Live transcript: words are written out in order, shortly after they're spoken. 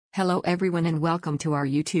Hello everyone and welcome to our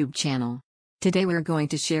YouTube channel. Today we're going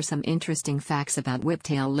to share some interesting facts about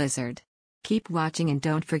whiptail lizard. Keep watching and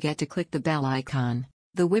don't forget to click the bell icon.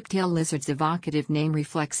 The whiptail lizard's evocative name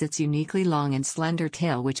reflects its uniquely long and slender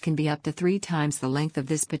tail, which can be up to 3 times the length of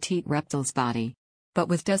this petite reptile's body. But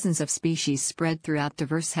with dozens of species spread throughout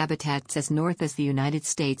diverse habitats as north as the United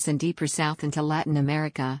States and deeper south into Latin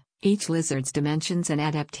America, each lizard's dimensions and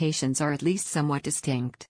adaptations are at least somewhat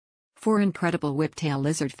distinct. 4 incredible whiptail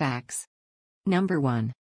lizard facts. Number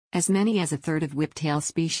 1. As many as a third of whiptail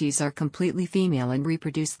species are completely female and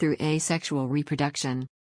reproduce through asexual reproduction.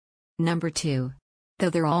 Number 2. Though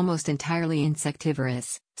they're almost entirely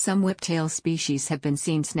insectivorous, some whiptail species have been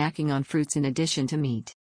seen snacking on fruits in addition to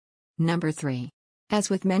meat. Number 3. As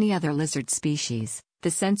with many other lizard species, the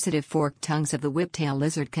sensitive forked tongues of the whiptail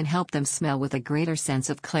lizard can help them smell with a greater sense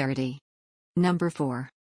of clarity. Number 4.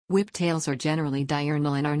 Whiptails are generally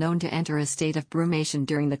diurnal and are known to enter a state of brumation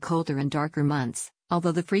during the colder and darker months,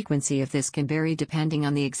 although the frequency of this can vary depending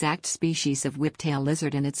on the exact species of whiptail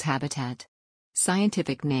lizard and its habitat.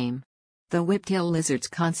 Scientific name. The whiptail lizards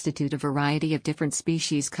constitute a variety of different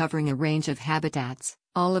species covering a range of habitats.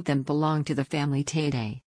 All of them belong to the family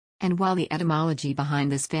Teidae. And while the etymology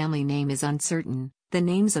behind this family name is uncertain, the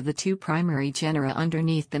names of the 2 primary genera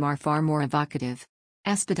underneath them are far more evocative.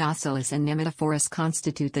 Aspidoscelis and Nematophorus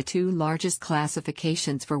constitute the 2 largest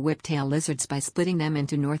classifications for whiptail lizards by splitting them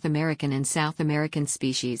into North American and South American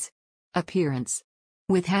species. Appearance.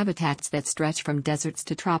 With habitats that stretch from deserts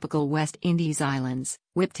to tropical West Indies islands,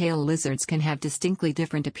 whiptail lizards can have distinctly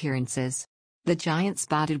different appearances. The giant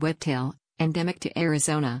spotted whiptail, endemic to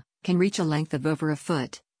Arizona, can reach a length of over a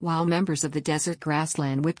foot, while members of the desert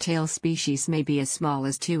grassland whiptail species may be as small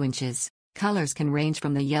as 2 inches. Colors can range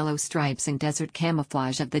from the yellow stripes and desert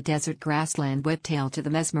camouflage of the desert grassland whiptail to the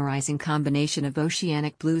mesmerizing combination of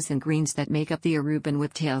oceanic blues and greens that make up the Aruban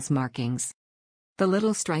whiptail's markings. The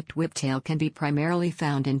little striped whiptail can be primarily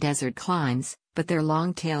found in desert climes, but their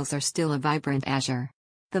long tails are still a vibrant azure.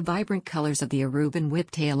 The vibrant colors of the Aruban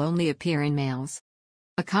whiptail only appear in males.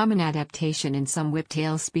 A common adaptation in some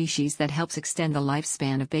whiptail species that helps extend the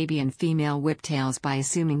lifespan of baby and female whiptails by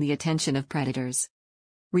assuming the attention of predators.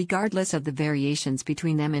 Regardless of the variations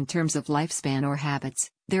between them in terms of lifespan or habits,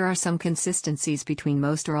 there are some consistencies between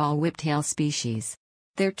most or all whiptail species.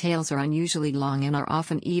 Their tails are unusually long and are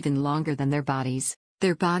often even longer than their bodies.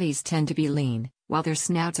 Their bodies tend to be lean, while their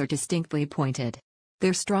snouts are distinctly pointed.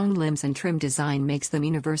 Their strong limbs and trim design makes them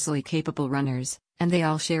universally capable runners, and they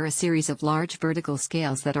all share a series of large vertical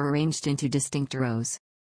scales that are arranged into distinct rows.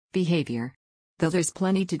 Behavior. Though there's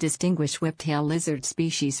plenty to distinguish whiptail lizard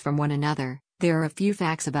species from one another, there are a few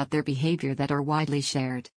facts about their behavior that are widely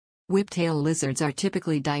shared. Whiptail lizards are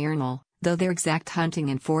typically diurnal, though their exact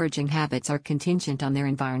hunting and foraging habits are contingent on their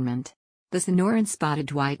environment. The Sonoran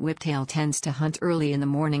spotted white whiptail tends to hunt early in the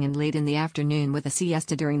morning and late in the afternoon with a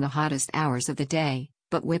siesta during the hottest hours of the day,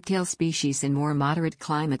 but whiptail species in more moderate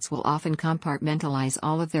climates will often compartmentalize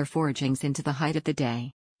all of their foragings into the height of the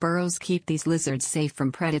day. Burrows keep these lizards safe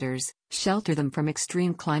from predators, shelter them from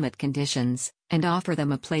extreme climate conditions, and offer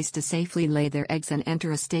them a place to safely lay their eggs and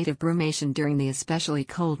enter a state of brumation during the especially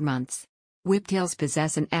cold months. Whiptails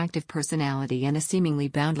possess an active personality and a seemingly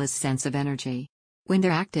boundless sense of energy. When they're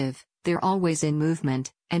active, they're always in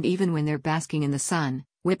movement, and even when they're basking in the sun,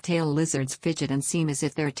 whiptail lizards fidget and seem as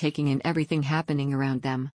if they're taking in everything happening around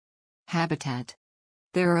them. Habitat.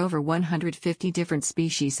 There are over 150 different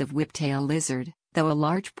species of whiptail lizard, though a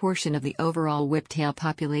large portion of the overall whiptail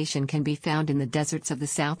population can be found in the deserts of the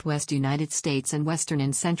southwest United States and western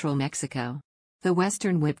and central Mexico. The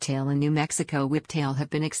western whiptail and New Mexico whiptail have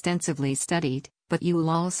been extensively studied, but you will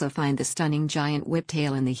also find the stunning giant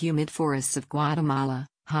whiptail in the humid forests of Guatemala,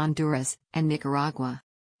 Honduras, and Nicaragua.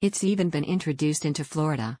 It's even been introduced into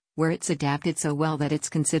Florida, where it's adapted so well that it's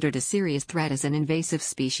considered a serious threat as an invasive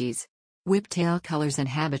species. Whiptail colors and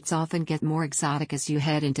habits often get more exotic as you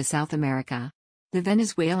head into South America. The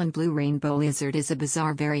Venezuelan blue rainbow lizard is a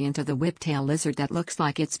bizarre variant of the whiptail lizard that looks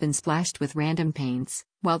like it's been splashed with random paints,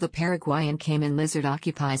 while the Paraguayan caiman lizard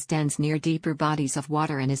occupies dens near deeper bodies of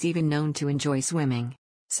water and is even known to enjoy swimming.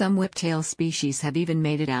 Some whiptail species have even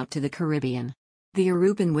made it out to the Caribbean. The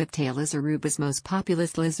Aruban whiptail is Aruba's most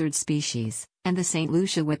populous lizard species, and the St.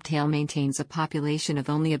 Lucia whiptail maintains a population of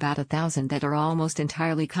only about 1,000 that are almost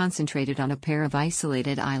entirely concentrated on a pair of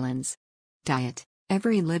isolated islands. Diet.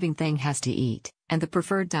 Every living thing has to eat, and the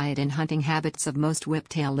preferred diet and hunting habits of most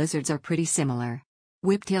whiptail lizards are pretty similar.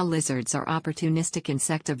 Whiptail lizards are opportunistic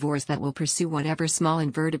insectivores that will pursue whatever small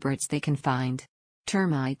invertebrates they can find.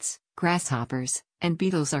 Termites, grasshoppers, and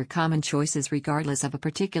beetles are common choices regardless of a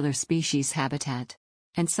particular species' habitat.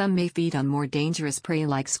 and some may feed on more dangerous prey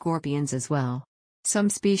like scorpions as well. Some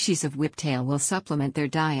species of whiptail will supplement their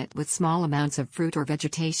diet with small amounts of fruit or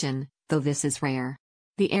vegetation, though this is rare.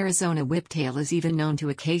 The Arizona whiptail is even known to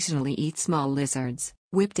occasionally eat small lizards.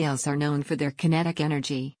 Whiptails are known for their kinetic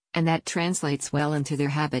energy, and that translates well into their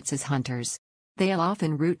habits as hunters. They'll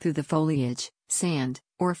often root through the foliage, sand,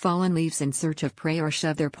 or fallen leaves in search of prey or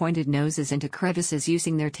shove their pointed noses into crevices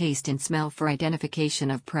using their taste and smell for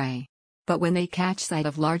identification of prey. But when they catch sight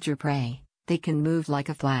of larger prey, they can move like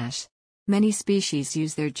a flash. Many species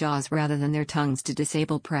use their jaws rather than their tongues to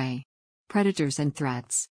disable prey. Predators and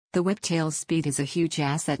threats. The whiptail's speed is a huge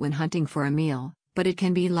asset when hunting for a meal, but it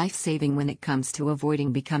can be life-saving when it comes to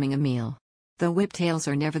avoiding becoming a meal. Though whiptails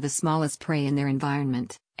are never the smallest prey in their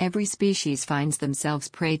environment, every species finds themselves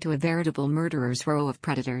prey to a veritable murderer's row of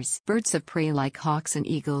predators. Birds of prey like hawks and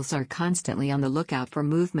eagles are constantly on the lookout for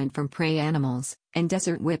movement from prey animals, and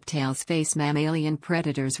desert whiptails face mammalian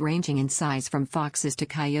predators ranging in size from foxes to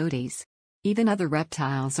coyotes. Even other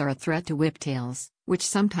reptiles are a threat to whiptails, which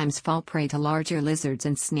sometimes fall prey to larger lizards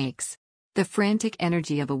and snakes. The frantic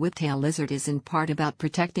energy of a whiptail lizard is in part about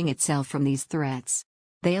protecting itself from these threats.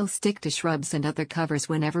 They'll stick to shrubs and other covers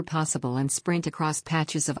whenever possible and sprint across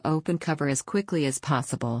patches of open cover as quickly as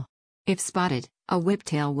possible. If spotted, a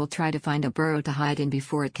whiptail will try to find a burrow to hide in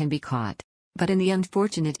before it can be caught. But in the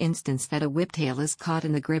unfortunate instance that a whiptail is caught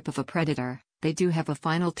in the grip of a predator, they do have a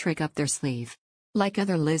final trick up their sleeve. Like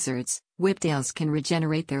other lizards, whiptails can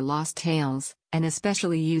regenerate their lost tails, an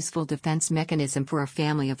especially useful defense mechanism for a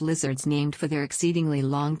family of lizards named for their exceedingly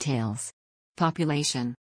long tails.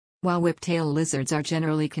 Population. While whiptail lizards are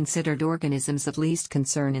generally considered organisms of least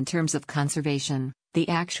concern in terms of conservation, the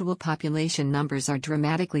actual population numbers are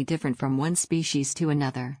dramatically different from one species to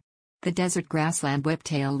another. The desert grassland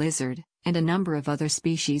whiptail lizard, and a number of other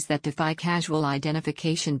species that defy casual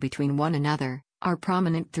identification between one another, are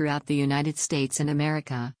prominent throughout the United States and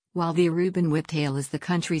America, while the Aruban whiptail is the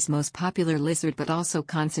country's most popular lizard but also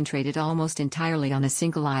concentrated almost entirely on a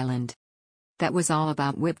single island. That was all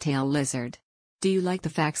about whiptail lizard. Do you like the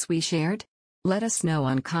facts we shared? Let us know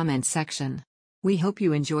on comment section. We hope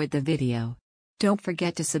you enjoyed the video. Don't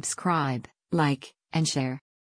forget to subscribe, like, and share.